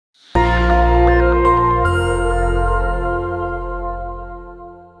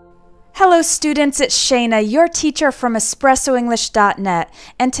Hello students, it's Shayna, your teacher from EspressoEnglish.net,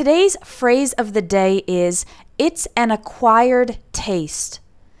 and today's phrase of the day is, it's an acquired taste.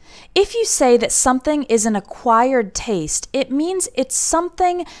 If you say that something is an acquired taste, it means it's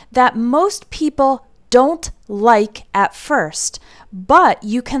something that most people don't like at first, but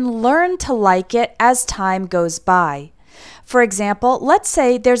you can learn to like it as time goes by. For example, let's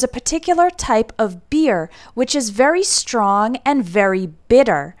say there's a particular type of beer which is very strong and very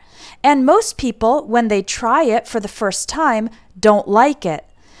bitter. And most people, when they try it for the first time, don't like it.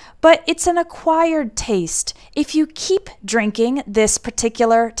 But it's an acquired taste. If you keep drinking this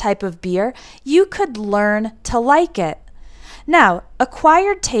particular type of beer, you could learn to like it. Now,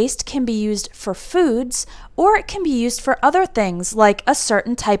 acquired taste can be used for foods, or it can be used for other things like a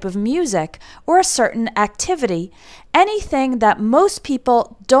certain type of music or a certain activity. Anything that most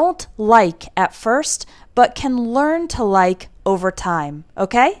people don't like at first, but can learn to like over time,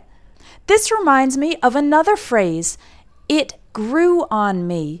 okay? This reminds me of another phrase, it grew on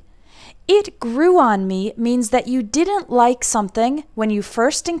me. It grew on me means that you didn't like something when you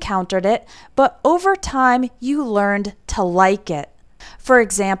first encountered it, but over time you learned to like it. For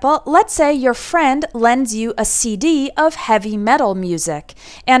example, let's say your friend lends you a CD of heavy metal music,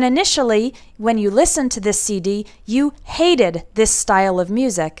 and initially, when you listened to this CD, you hated this style of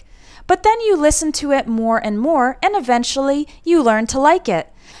music. But then you listened to it more and more, and eventually you learned to like it.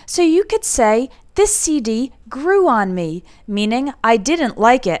 So you could say, this CD grew on me, meaning I didn't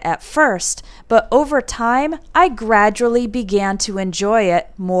like it at first, but over time I gradually began to enjoy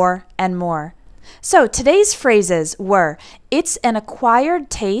it more and more. So today's phrases were, it's an acquired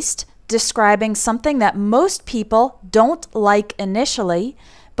taste, describing something that most people don't like initially,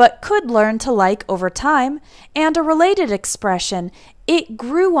 but could learn to like over time, and a related expression, it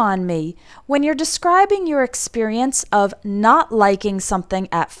grew on me, when you're describing your experience of not liking something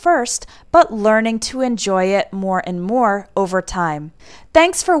at first, but learning to enjoy it more and more over time.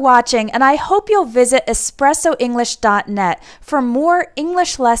 Thanks for watching, and I hope you'll visit EspressoEnglish.net for more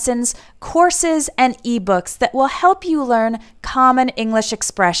English lessons, courses, and ebooks that will help you learn common English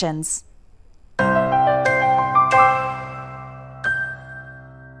expressions.